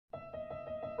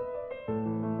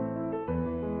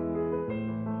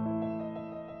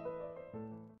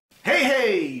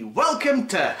Hey, welcome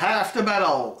to Half the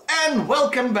Battle, and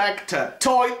welcome back to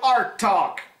Toy Art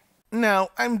Talk. Now,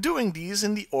 I'm doing these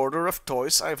in the order of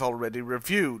toys I've already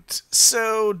reviewed,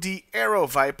 so the Aero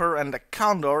Viper and the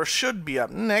Condor should be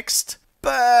up next,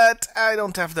 but I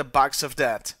don't have the box of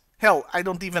that. Hell, I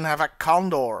don't even have a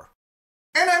Condor.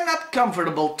 And I'm not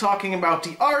comfortable talking about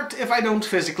the art if I don't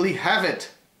physically have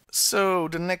it. So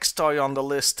the next toy on the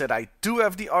list that I do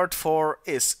have the art for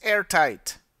is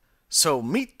Airtight. So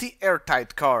meet the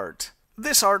Airtight card.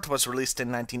 This art was released in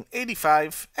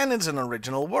 1985 and it's an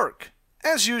original work.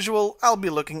 As usual, I'll be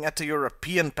looking at the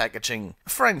European packaging,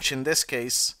 French in this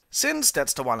case, since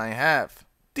that's the one I have.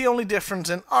 The only difference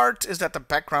in art is that the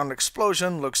background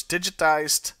explosion looks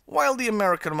digitized, while the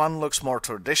American one looks more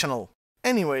traditional.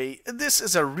 Anyway, this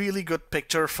is a really good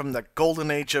picture from the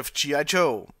golden age of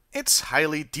G.I.Joe. It's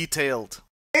highly detailed.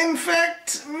 In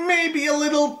fact, maybe a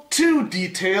little too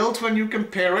detailed when you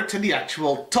compare it to the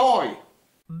actual toy.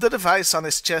 The device on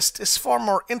his chest is far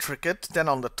more intricate than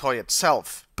on the toy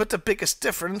itself, but the biggest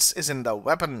difference is in the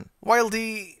weapon. While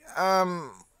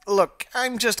look,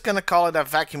 I'm just gonna call it a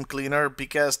vacuum cleaner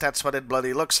because that's what it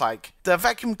bloody looks like. The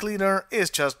vacuum cleaner is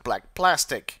just black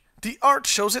plastic. The art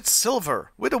shows it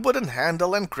silver, with a wooden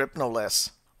handle and grip no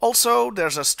less. Also,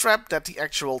 there's a strap that the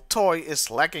actual toy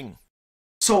is lacking.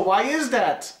 So why is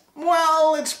that?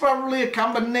 Well, it's probably a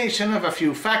combination of a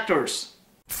few factors.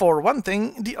 For one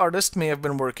thing, the artist may have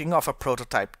been working off a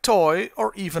prototype toy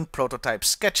or even prototype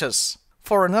sketches.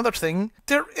 For another thing,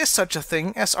 there is such a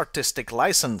thing as artistic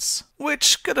license,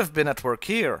 which could have been at work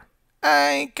here.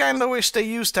 I kinda wish they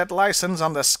used that license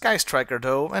on the Sky Striker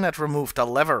though and had removed the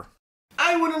lever.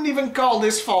 I wouldn't even call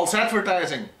this false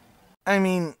advertising. I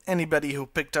mean, anybody who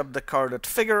picked up the carded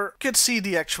figure could see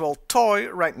the actual toy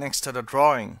right next to the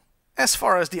drawing. As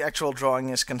far as the actual drawing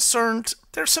is concerned,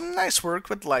 there's some nice work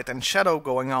with light and shadow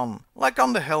going on, like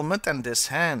on the helmet and this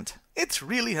hand. It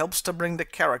really helps to bring the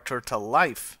character to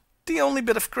life. The only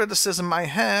bit of criticism I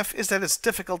have is that it's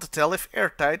difficult to tell if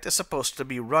Airtight is supposed to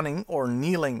be running or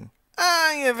kneeling.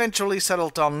 I eventually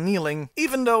settled on kneeling,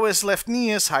 even though his left knee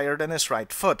is higher than his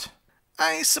right foot.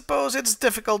 I suppose it's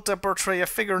difficult to portray a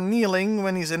figure kneeling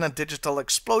when he's in a digital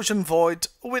explosion void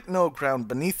with no ground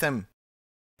beneath him.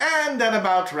 And that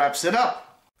about wraps it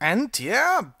up. And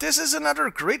yeah, this is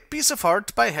another great piece of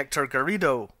art by Hector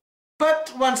Garrido.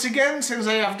 But once again, since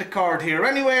I have the card here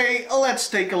anyway, let's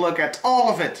take a look at all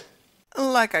of it.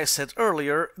 Like I said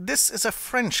earlier, this is a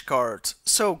French card,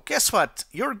 so guess what?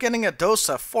 You're getting a dose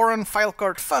of foreign file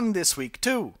card fun this week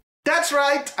too. That's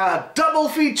right, a double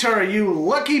feature, you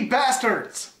lucky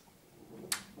bastards!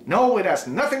 No, it has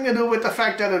nothing to do with the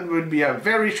fact that it would be a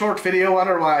very short video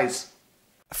otherwise.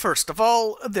 First of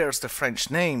all, there's the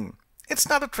French name. It's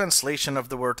not a translation of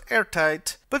the word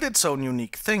airtight, but its own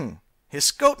unique thing. His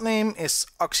code name is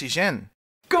Oxygène.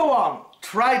 Go on,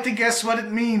 try to guess what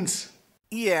it means.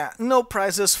 Yeah, no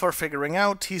prizes for figuring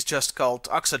out, he's just called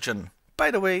Oxygen.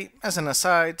 By the way, as an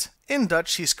aside, in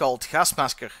Dutch he's called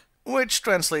Gasmasker, which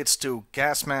translates to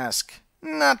gas mask.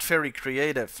 Not very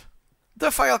creative.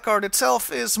 The file card itself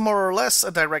is more or less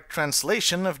a direct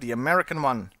translation of the American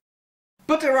one.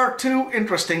 But there are two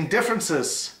interesting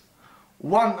differences.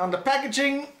 One on the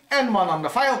packaging and one on the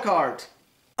file card.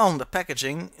 On the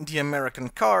packaging, the American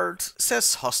card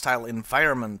says hostile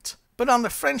environment, but on the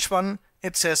French one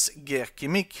it says guerre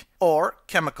chimique, or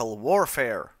chemical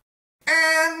warfare.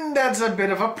 And that's a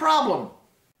bit of a problem.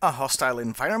 A hostile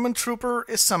environment trooper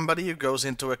is somebody who goes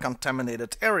into a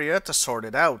contaminated area to sort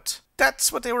it out.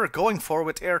 That's what they were going for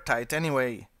with Airtight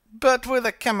anyway. But with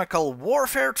a chemical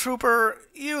warfare trooper,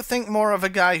 you think more of a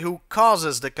guy who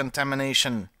causes the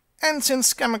contamination. And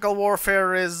since chemical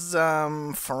warfare is,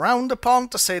 frowned upon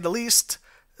to say the least,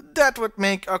 that would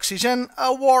make Oxygène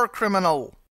a war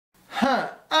criminal.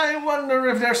 I wonder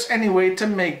if there's any way to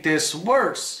make this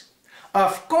worse.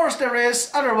 Of course there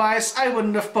is, otherwise I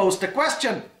wouldn't have posed the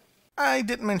question. I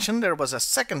did mention there was a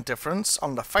second difference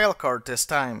on the file card this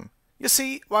time. You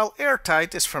see, while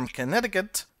Airtight is from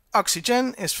Connecticut,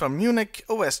 Oxygène is from Munich,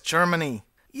 West Germany.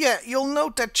 Yeah, you'll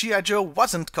note that G.I.Joe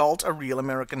wasn't called a real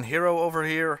American hero over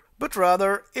here, but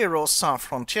rather Héros sans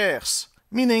frontières,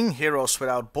 meaning heroes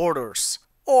without borders,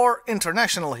 or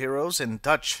international heroes in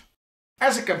Dutch.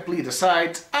 As a complete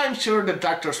aside, I'm sure the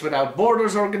Doctors Without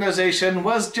Borders organization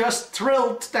was just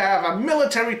thrilled to have a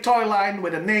military toy line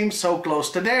with a name so close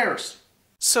to theirs.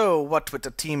 So what with the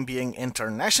team being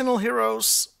international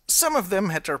heroes, some of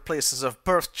them had their places of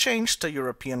birth changed to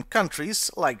European countries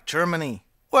like Germany.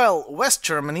 Well, West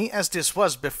Germany, as this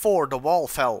was before the wall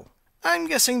fell. I'm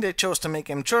guessing they chose to make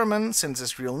him German since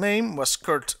his real name was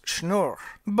Kurt Schnurr,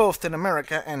 both in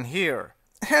America and here.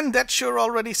 And that sure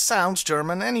already sounds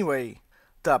German anyway.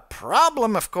 The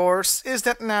problem, of course, is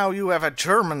that now you have a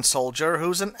German soldier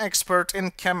who's an expert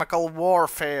in chemical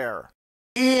warfare.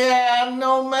 Yeah,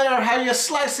 no matter how you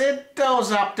slice it,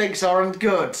 those optics aren't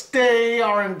good. They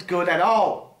aren't good at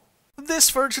all. This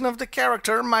version of the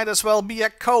character might as well be a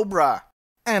cobra.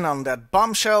 And on that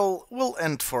bombshell, we'll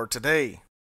end for today.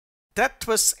 That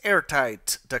was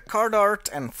Airtight, the card art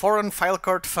and foreign file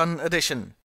card fun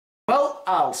edition. Well,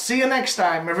 I'll see you next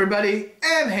time, everybody.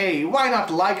 And hey, why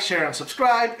not like, share, and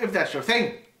subscribe if that's your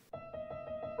thing?